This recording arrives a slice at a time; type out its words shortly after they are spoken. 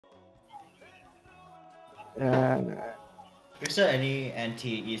Uh, Is there any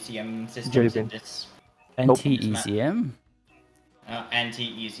anti-ECM jelly systems in bean. this Nope. map? Anti-ECM?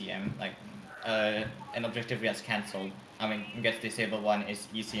 Anti-ECM, like an objective gets cancelled. I mean, gets disabled one is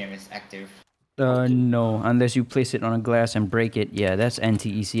ECM is active. No, unless you place it on a glass and break it. Yeah, that's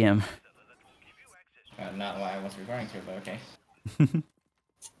anti-ECM. Not what I was referring to, but okay.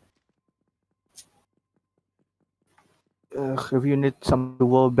 If you need some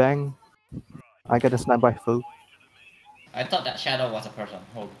wall bang, I got a sniper rifle. I thought that shadow was a person.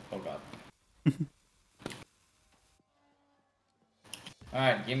 Oh god.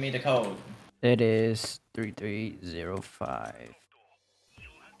 Alright, give me the code. It is 3305.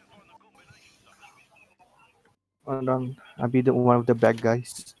 Hold on, I'll be the one of the bad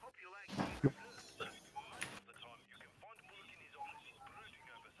guys.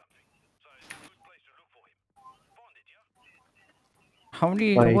 How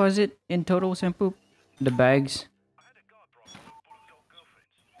many Like, was it in total, Senpu? The bags?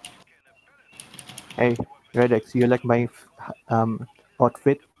 hey, Redex, you like my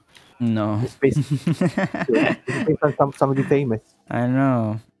outfit? No. It's based, it's based on somebody famous. I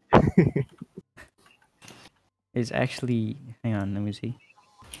know. It's actually... Hang on, let me see.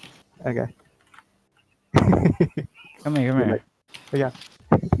 Okay. Come here, come You here. like, oh, yeah.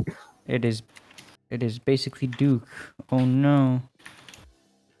 It is basically Duke. Oh no.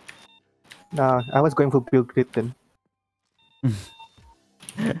 No, I was going for Bill Clinton.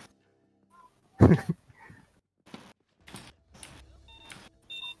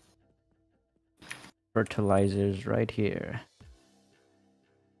 Fertilizers right here.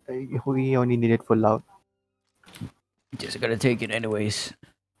 We only need it for loud. Just gotta take it anyways.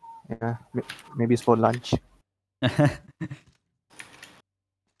 Yeah, maybe it's for lunch.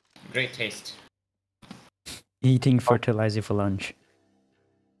 Great taste. Eating fertilizer for lunch.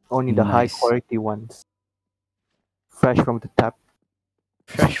 Only the high Nice. quality ones. Fresh from the tap.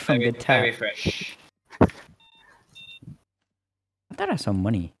 Fresh from Very, the tap. very fresh. I thought I saw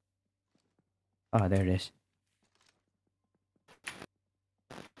money. Oh, there it is.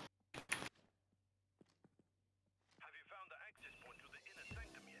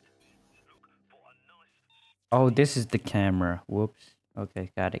 Oh, this is the camera. Whoops.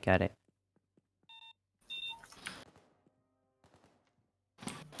 Okay, got it, got it.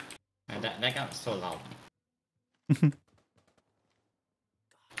 That got so loud.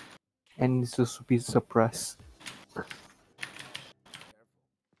 And it's just to be suppressed.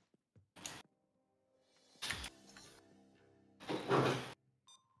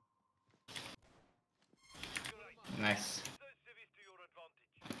 Nice.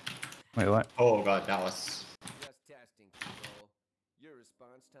 Wait, what? Oh god, that was... Just testing, Control. Your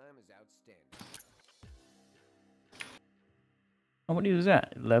response time is outstanding. How many was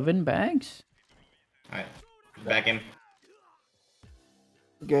that? 11 bags? Alright, back in.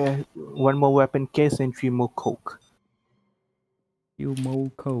 Okay, one more weapon case and 3 more coke. You more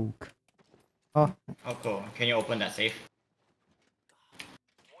coke. Oh cool, can you open that safe?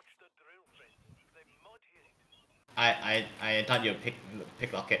 I thought you'd pick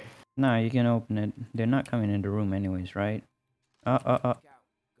lock it. Nah, you can open it. They're not coming in the room anyways, right? Can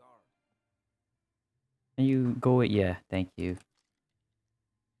you go it? Yeah, thank you.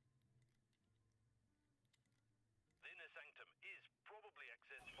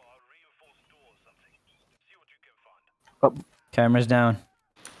 Oh, Camera's down.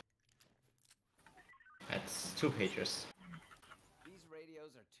 That's 2 pages. These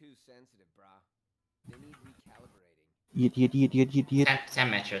radios are too sensitive, brah. They need recalibrating. Yeet.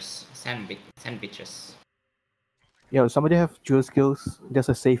 Sand matches. Sand bitches. Yo, somebody have dual skills? There's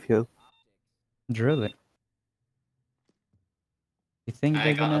a safe here. Drill it. You think I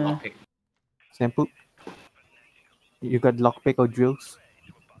they're got a gonna... lockpick. Sample. You got lockpick or drills?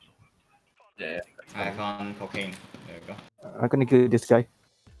 Yeah. I found cocaine. There we go. I'm gonna kill this guy.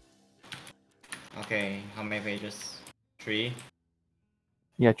 Okay, how many pages? 3?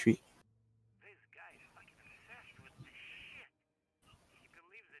 Yeah, 3.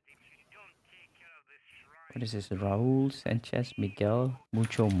 What is this? Raul Sanchez Miguel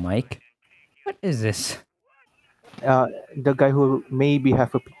Mucho Mike? What is this? The guy who maybe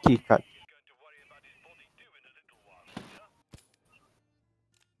have a key card.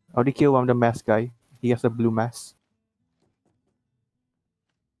 I already killed one of the mask guy. He has a blue mask.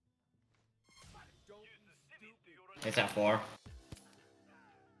 Is that 4?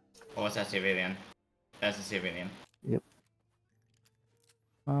 Or was that civilian? That's a civilian. Yep.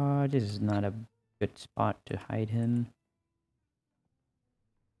 This is not a good spot to hide him.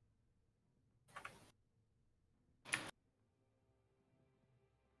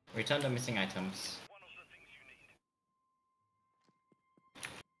 Return the missing items.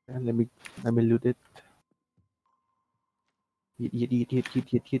 And let me loot it.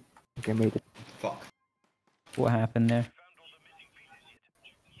 Hit. Okay, made it. Fuck. What happened there?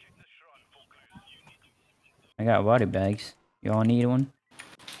 I got body bags. You all need one?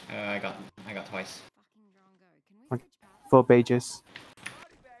 I got twice. Fucking drongo. Can we Okay. switch paths? 4 pages.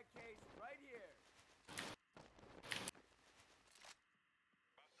 Body bag case right here.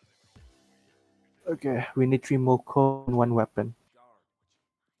 Okay, we need 3 more coal and 1 weapon.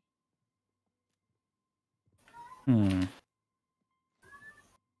 Hmm.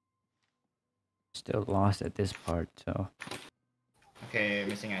 Still lost at this part, so. Okay,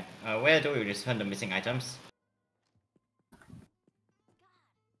 missing item. Where do we return the missing items?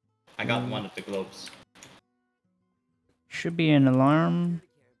 I got one of the globes. Should be an alarm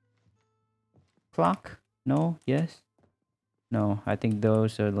clock? No? Yes? No, I think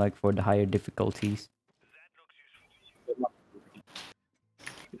those are like for the higher difficulties.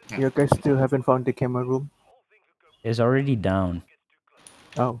 You guys still haven't found the camera room? It's already down.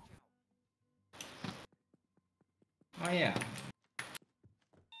 Oh. Oh yeah.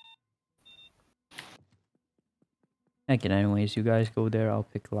 Heck it, anyways, you guys go there, I'll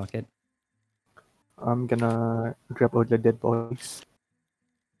pick locket. I'm gonna grab all the dead bodies.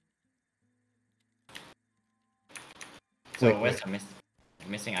 So Wait, where's the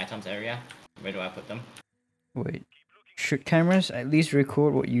missing items area? Where do I put them? Wait. Should cameras at least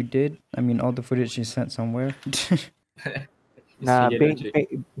record what you did? I mean, all the footage you sent somewhere. Nah, See,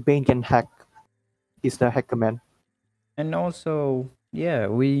 Bane can hack. He's the hacker man. And also, yeah,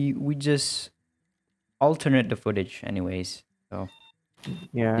 we just alternate the footage anyways. So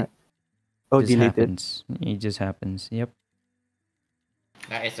Yeah. It Oh, just deleted. happens. It just happens. Yep.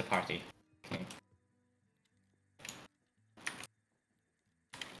 That is the party. Okay.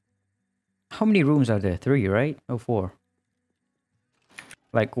 How many rooms are there? 3, right? Oh, 4.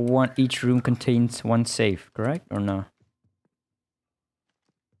 Like one, each room contains 1 safe, correct or no?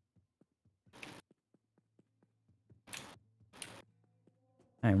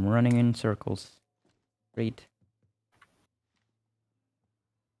 I'm running in circles. Great.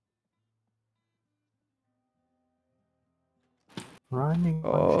 Running.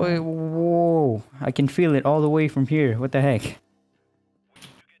 Oh, whoa! I can feel it all the way from here. What the heck?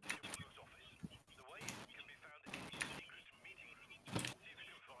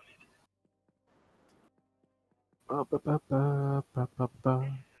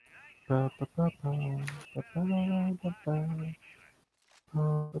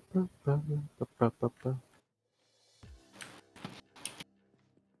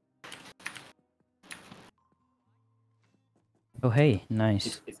 Oh, hey,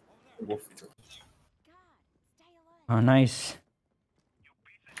 nice. God, stay alert. Oh, nice.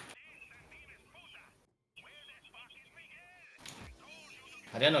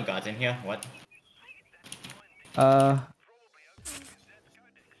 Are there no guards in here? What? Uh,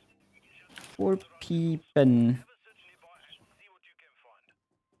 4 people.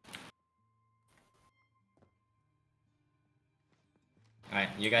 Alright,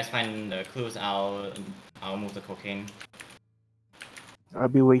 you guys find the clues. I'll move the cocaine. I'll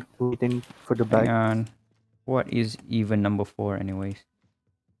be waiting for the Hang bag. on. What is even number 4, anyways?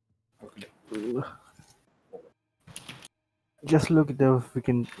 Just look at the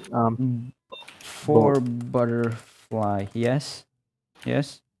freaking 4 butterfly. Yes.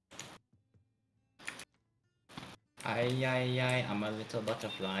 Yes. Ay, I'm a little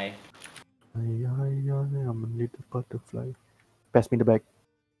butterfly. I'm a little butterfly. Pass me the bag.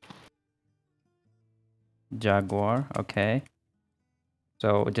 Jaguar. Okay.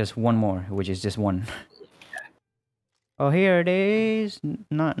 So just 1 more, which is just 1. Oh, here it is.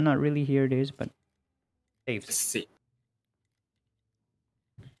 Not really here it is, but safe. See.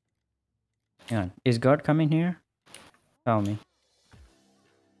 Hang on. Is guard coming here? Tell me.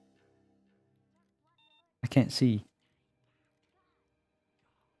 I can't see.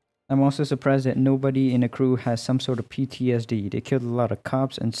 I'm also surprised that nobody in the crew has some sort of PTSD. They killed a lot of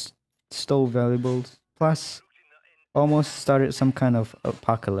cops and stole valuables. Plus, almost started some kind of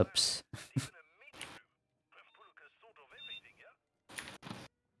apocalypse.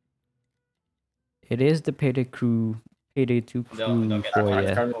 It is the Payday crew, Payday 2 crew Don't get for that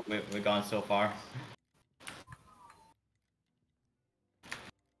ya. far. We've gone so far.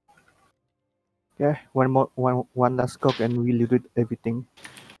 Yeah, one last cock and we looted everything.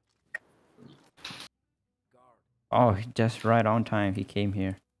 Oh, just right on time he came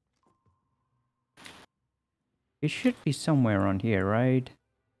here. He should be somewhere around here, right?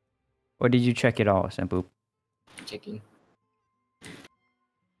 Or did you check it all, Sampoop?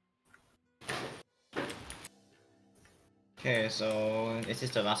 Okay, so this is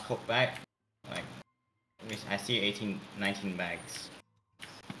the last coke bag. Like, I see 18, 19 bags.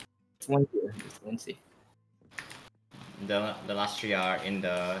 It's one here. It's Wednesday. The last three are in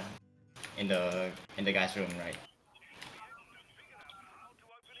the guy's room, right?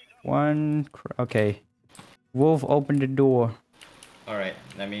 Okay. Wolf, open the door. All right.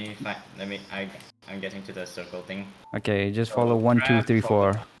 Let me find. I'm getting to the circle thing. Okay, just So, follow 1, 2, grab 3,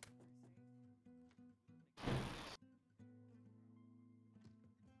 4.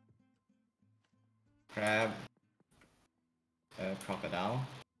 Crab, crocodile,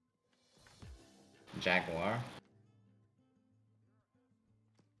 jaguar,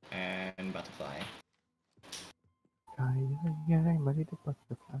 and butterfly.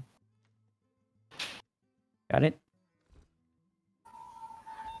 Got it?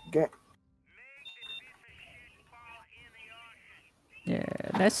 Okay. Yeah,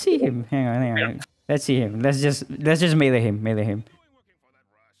 let's see him. Hang on. Let's see him. Let's just melee him. Working for that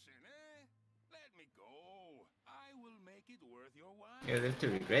Russian, eh? Let me go. I will make it worth your while. You have to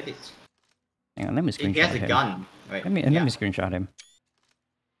regret it. Hang on, let me He screenshot has a him. gun. Wait, Let me screenshot him.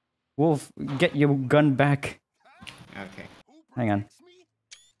 Wolf, get your gun back. Okay. Hang on. Protects me?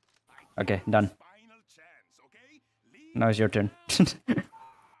 Okay, done. Final chance, okay? Leave Now it's your turn.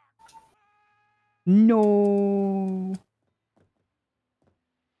 No.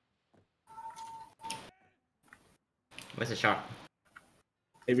 Where's the shark?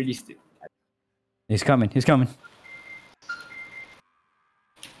 They released it. He's coming. He's coming.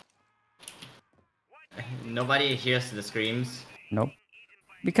 Nobody hears the screams. Nope.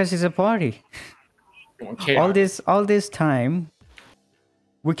 Because it's a party. Don't care. All this time,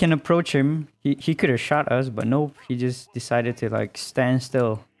 we can approach him. He could have shot us, but nope. He just decided to like stand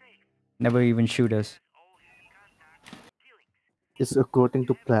still, never even shoot us. It's according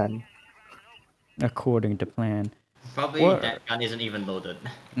to plan. According to plan. Probably What? that gun isn't even loaded.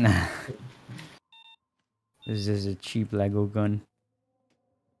 Nah. This is a cheap Lego gun.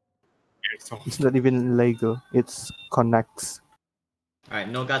 It's not even Lego. It's Connex. Alright,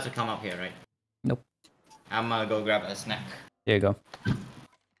 no guys will come up here, right? Nope. I'm gonna go grab a snack. There you go.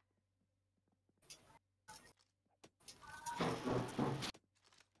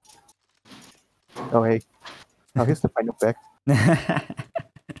 Oh hey. Now here's the final pack.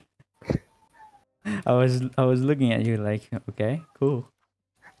 I was looking at you like, okay, cool.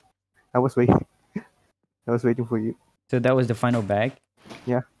 I was waiting. I was waiting for you. So that was the final bag.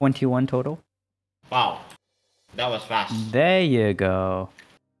 Yeah. 21 total. Wow. That was fast. There you go.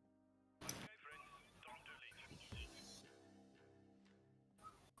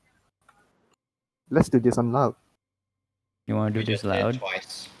 Let's do this on loud. You want to We do this just did it loud?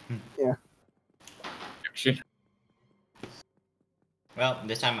 twice. Shit. Well,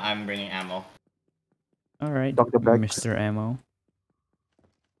 this time I'm bringing ammo. All right, Dr. Bags. Mr. Ammo.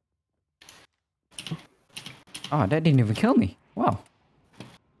 Oh, that didn't even kill me. Wow.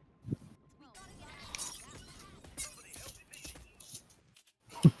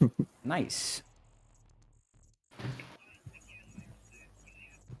 Nice.